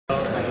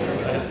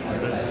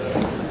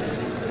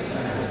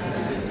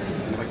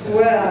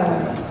Well,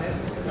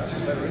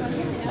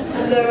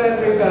 hello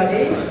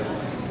everybody,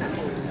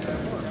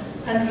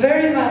 and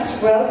very much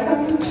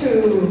welcome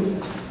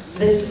to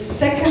this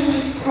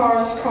second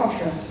PARSE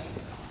Conference.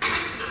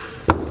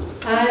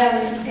 I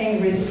am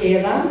Ingrid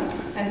Elam,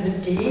 I'm the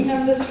Dean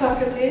of this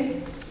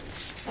faculty,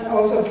 and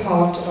also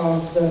part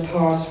of the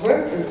PARSE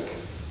work group.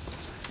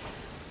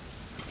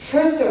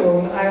 First of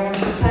all, I want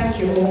to thank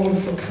you all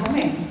for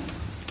coming.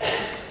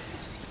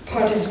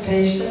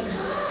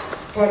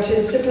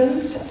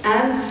 Participants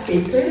and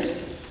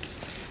speakers.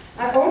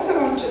 I also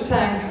want to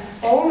thank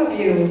all of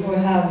you who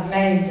have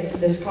made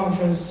this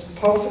conference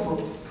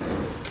possible.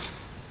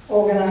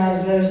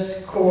 Organizers,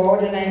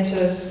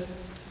 coordinators,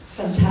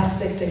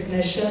 fantastic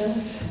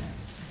technicians,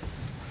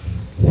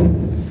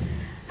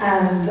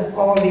 and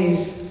all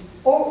these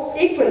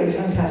equally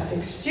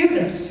fantastic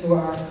students who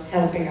are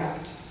helping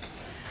out.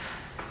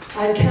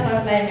 I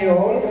cannot name you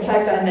all, in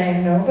fact I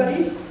name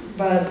nobody,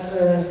 but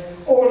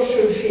all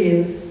should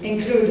feel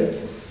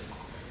included.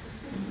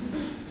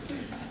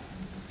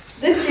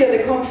 This year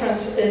the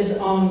conference is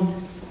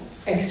on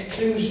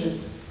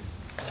exclusion.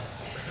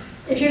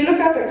 If you look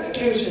up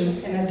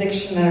exclusion in a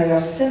dictionary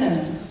of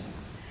synonyms,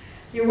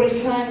 you will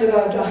find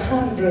about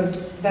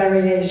 100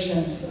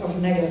 variations of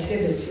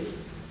negativity.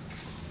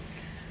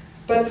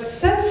 But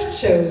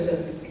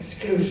self-chosen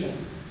exclusion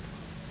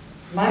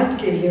might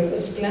give you a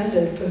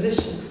splendid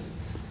position.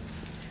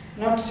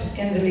 Not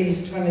in the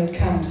least when it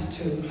comes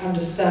to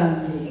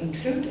understand the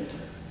included.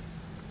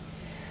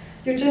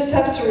 You just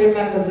have to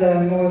remember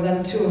the more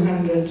than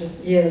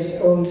 200 years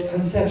old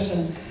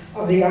conception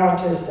of the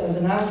artist as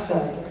an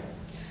outsider,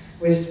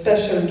 with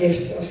special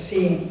gifts of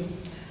seeing,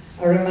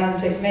 a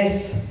romantic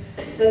myth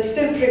that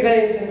still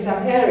prevails in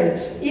some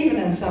areas,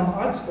 even in some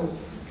art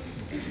schools.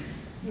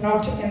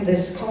 Not in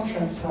this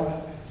conference,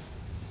 however,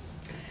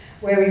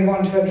 where we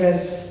want to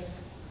address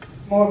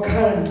more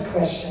current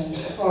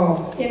questions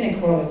of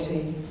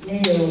inequality,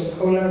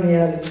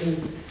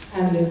 neo-coloniality,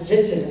 and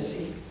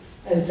legitimacy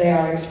as they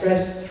are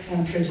expressed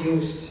and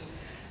produced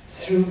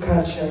through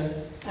culture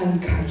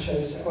and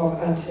cultures of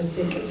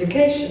artistic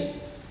education.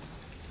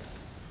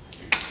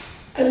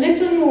 A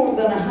little more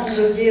than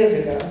 100 years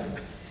ago,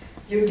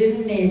 you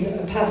didn't need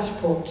a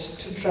passport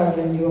to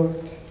travel in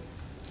Europe.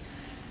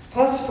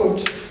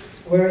 Passports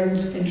were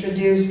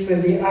introduced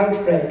with the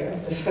outbreak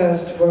of the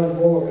First World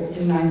War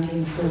in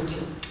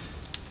 1914.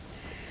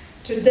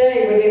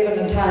 Today we live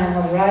in a time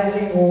of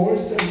rising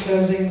walls and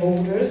closing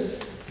borders,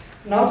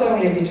 not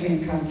only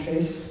between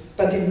countries,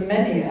 but in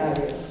many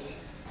areas.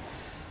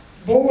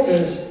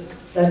 Borders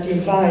that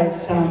divide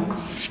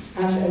some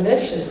and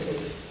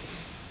allegedly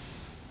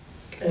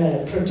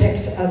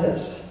protect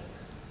others.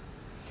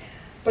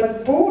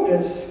 But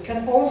borders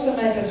can also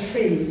make us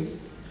free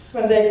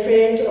when they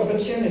create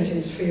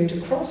opportunities for you to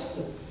cross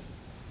them.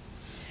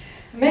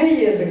 Many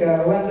years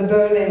ago, when the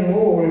Berlin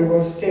Wall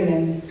was still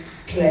in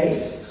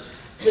place,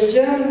 the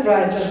German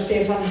writer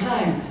Stefan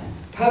Heim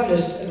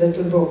published a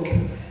little book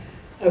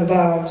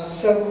about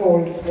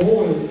so-called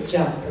wall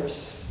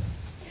jumpers.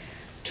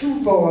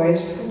 Two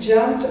boys who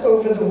jumped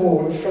over the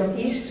wall from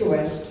east to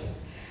west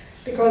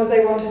because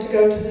they wanted to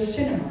go to the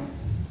cinema.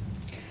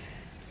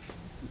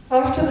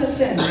 After the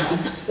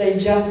cinema, they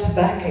jumped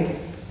back again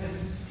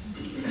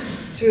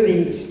to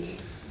the east.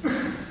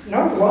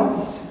 Not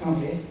once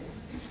only,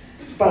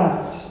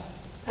 but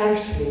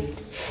actually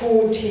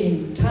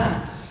 14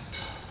 times.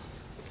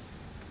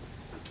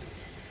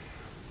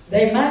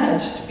 They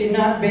managed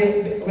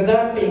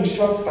without being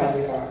shot by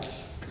the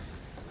guards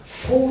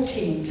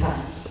 14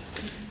 times.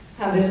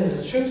 And this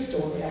is a true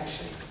story,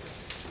 actually.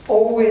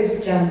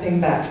 Always jumping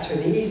back to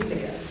the east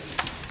again,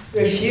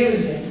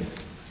 refusing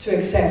to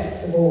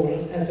accept the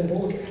wall as a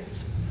border.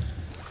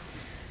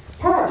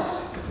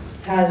 PARSE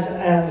has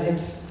as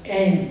its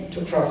aim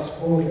to cross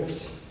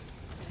borders.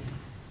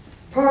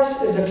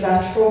 PARSE is a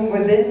platform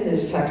within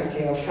this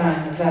Faculty of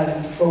Fine, Applied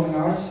and Performing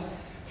Arts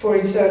for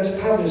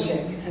research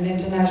publishing and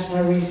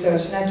international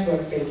research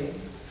network building.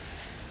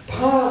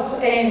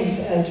 PARSE aims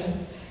at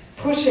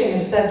pushing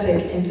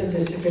aesthetic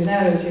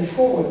interdisciplinarity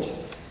forward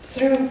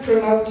through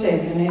promoting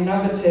an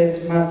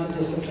innovative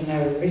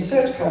multidisciplinary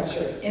research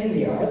culture in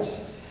the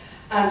arts,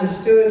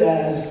 understood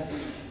as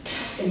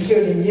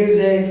including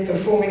music,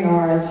 performing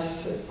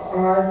arts,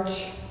 art,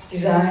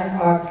 design,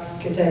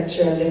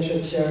 architecture,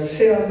 literature,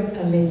 film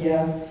and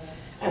media,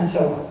 and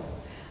so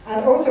on.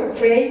 And also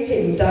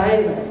creating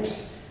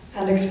dialogues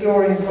and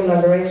exploring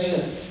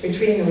collaborations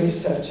between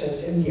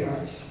researchers in the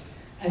arts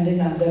and in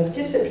other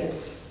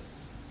disciplines.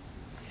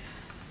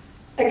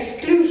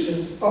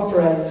 Exclusion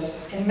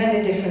operates in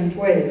many different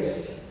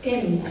ways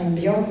in and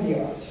beyond the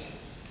arts.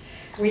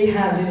 We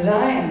have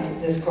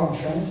designed this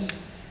conference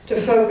to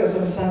focus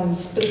on some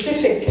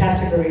specific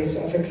categories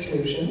of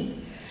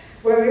exclusion,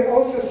 where we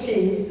also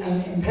see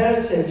an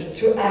imperative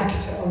to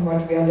act on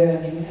what we are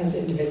learning as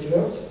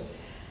individuals,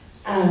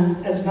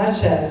 and as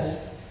much as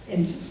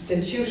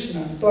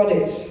institutional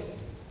bodies.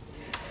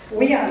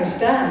 We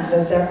understand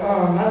that there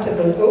are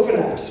multiple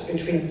overlaps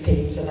between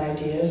themes and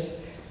ideas,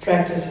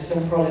 practices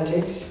and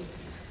politics,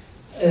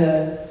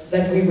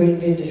 that we will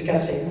be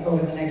discussing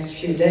over the next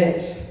few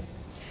days.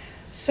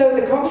 So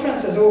the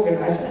conference is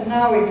organized, and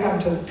now we come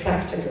to the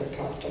practical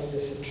part of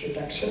this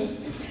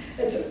introduction.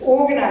 It's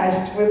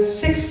organized with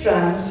 6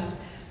 strands,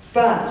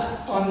 but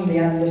on the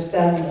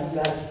understanding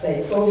that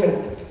they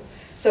overlap.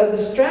 So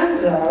the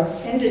strands are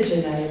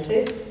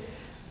indigeneity,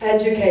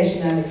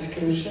 education and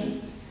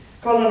exclusion,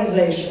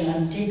 colonization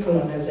and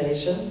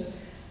decolonization,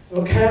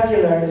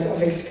 vocabularies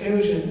of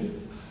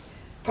exclusion,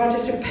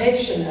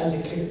 participation as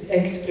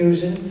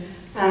exclusion,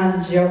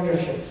 and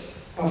geographies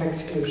of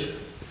exclusion.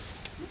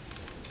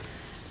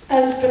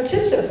 As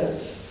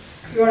participant,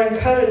 you are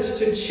encouraged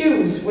to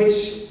choose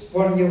which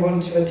one you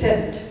want to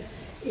attend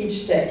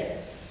each day.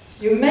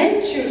 You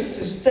may choose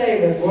to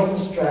stay with one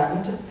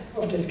strand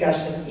of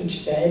discussion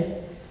each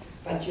day,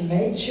 but you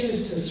may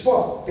choose to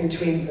swap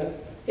between them.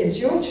 It's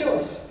your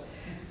choice.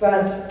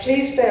 But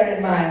please bear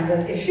in mind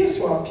that if you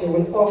swap, you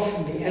will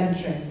often be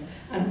entering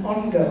an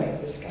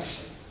ongoing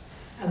discussion,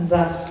 and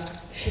thus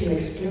feel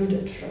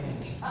excluded from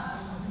it.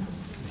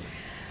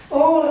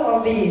 All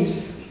of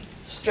these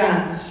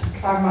strands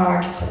are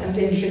marked and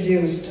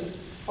introduced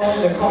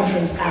on the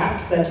conference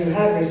app that you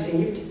have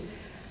received.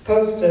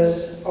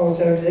 Posters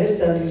also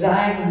exist, and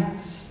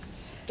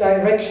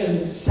direction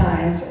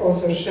designs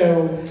also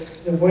show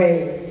the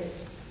way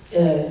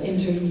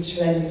into each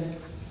venue.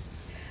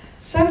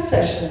 Some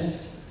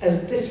sessions,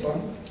 as this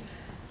one,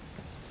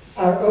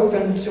 are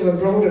open to a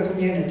broader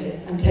community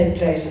and take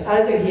place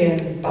either here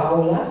in the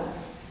Baula,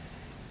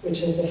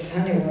 which is a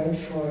funny word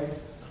for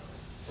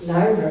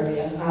library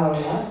and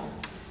aula,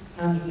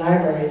 and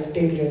library is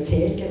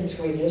bibliotek in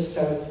Swedish,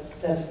 so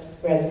that's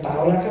where the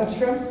Baula comes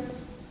from.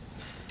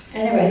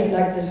 Anyway,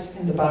 like this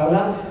in the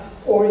Baula,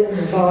 or in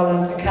the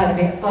Valan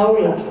Academy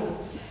Aula,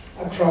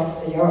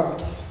 across the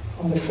yard,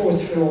 on the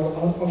 4th floor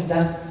of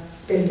that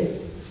building.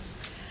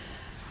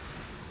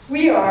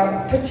 We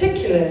are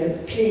particularly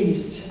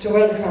pleased to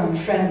welcome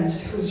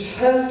friends whose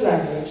first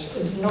language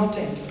is not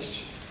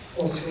English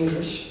or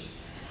Swedish,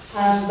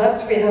 and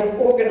thus we have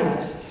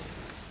organized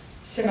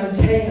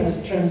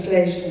simultaneous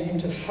translation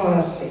into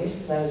Farsi,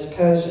 that is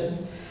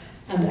Persian,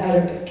 and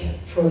Arabic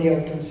for the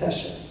open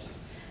sessions.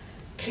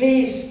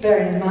 Please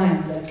bear in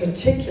mind that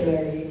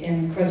particularly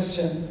in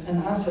question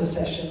and answer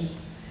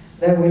sessions,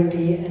 there will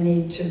be a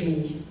need to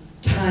be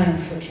time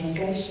for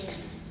translation.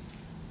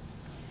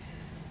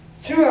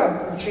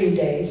 Throughout the 3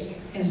 days,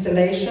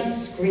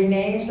 installations,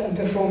 screenings, and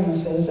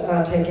performances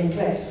are taking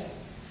place,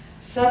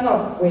 some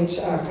of which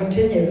are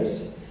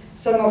continuous,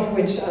 some of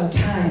which are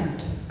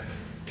timed.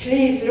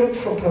 Please look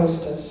for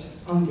posters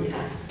on the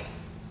app.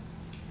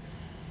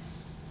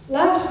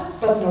 Last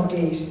but not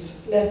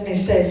least, let me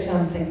say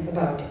something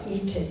about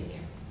eating.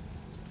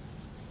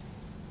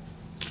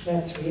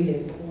 That's really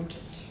important.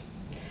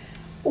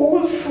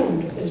 All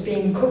food is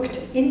being cooked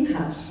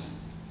in-house,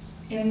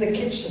 in the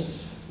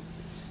kitchens,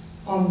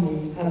 on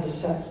the other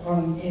side,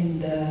 in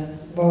the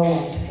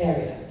Valand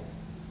area.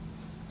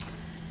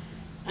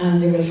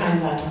 And you will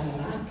find that on the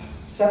map.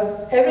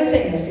 So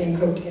everything is being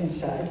cooked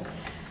inside.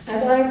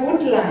 And I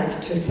would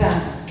like to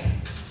thank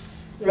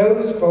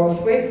Rose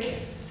Borthwick,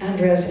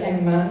 Andreas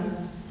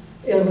Engman,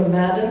 Ilva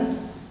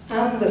Madden,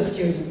 and the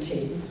student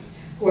team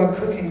who are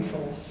cooking for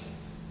us.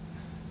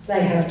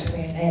 They have to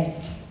be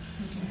named.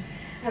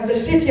 And the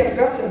city of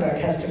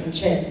Gothenburg has to be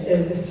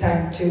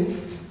thanked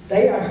too.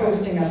 They are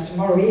hosting us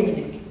tomorrow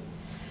evening.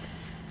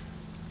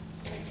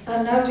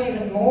 And now to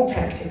even more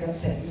practical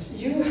things.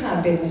 You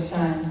have been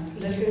assigned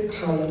little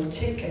colored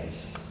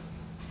tickets,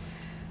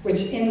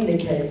 which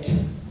indicate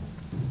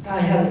I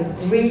have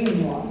a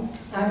green one.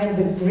 I'm in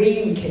the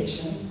green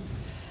kitchen,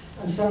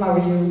 and some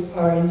of you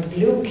are in the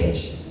blue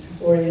kitchen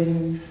or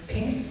in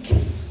pink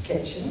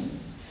kitchen.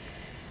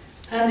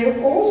 And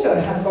you also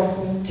have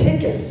gotten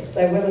tickets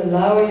that will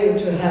allow you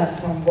to have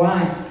some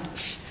wine.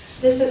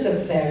 This is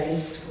a very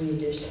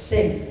Swedish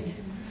thing.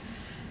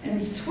 In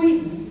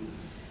Sweden,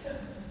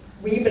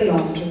 we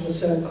belong to the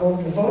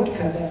so-called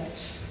vodka belt,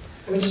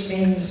 which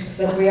means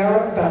that we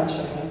are a bunch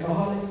of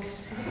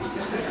alcoholics.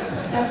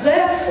 And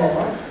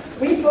therefore,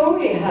 we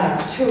only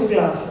have 2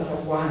 glasses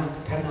of wine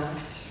per night.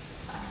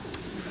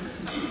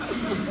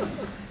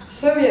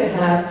 So you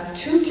have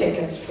 2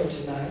 tickets for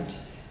tonight,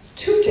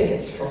 2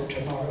 tickets for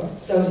tomorrow.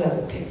 Those are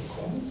the pink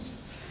ones.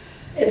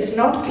 It's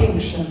not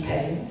pink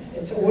champagne,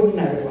 it's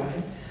ordinary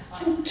wine.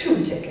 And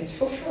 2 tickets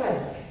for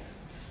Friday.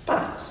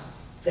 But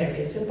there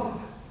is a bar.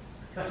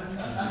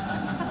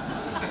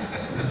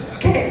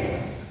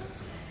 Okay.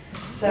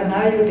 So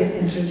now you've been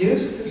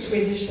introduced to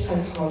Swedish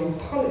alcoholic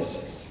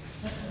policies.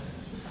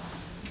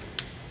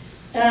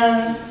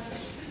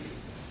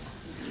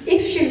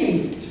 If you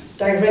need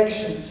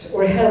directions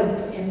or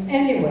help in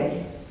any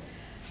way,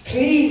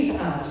 please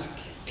ask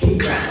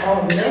Pia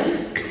Adler,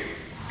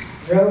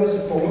 Rose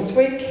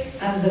Borthwick,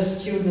 and the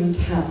student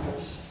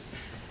helpers.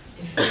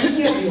 If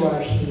any of you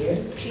are here,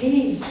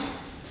 please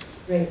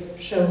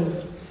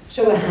show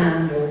a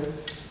hand. Or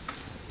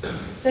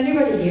is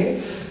anybody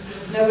here?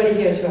 Nobody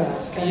here to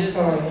ask. I'm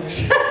sorry.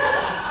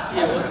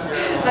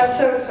 I'm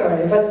so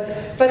sorry,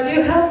 but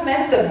you have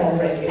met them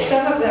already.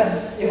 Some of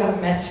them you have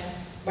met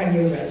when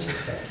you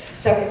registered.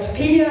 So it's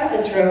Pia,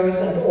 it's Rose,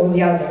 and all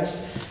the others.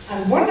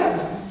 And one of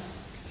them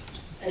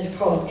is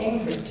called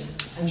Ingrid,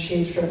 and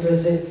she's from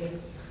Brazil.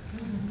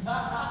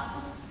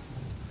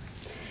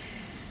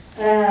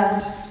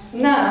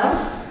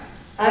 Now,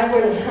 I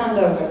will hand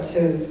over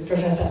to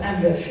Professor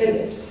Andrea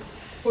Phillips,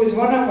 who is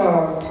one of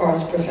our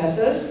PARSE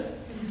professors,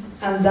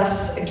 and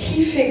thus a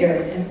key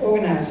figure in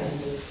organizing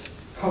this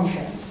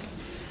conference.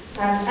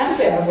 And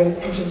Andrea will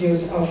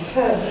introduce our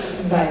first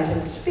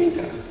invited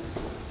speaker.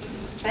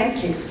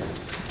 Thank you.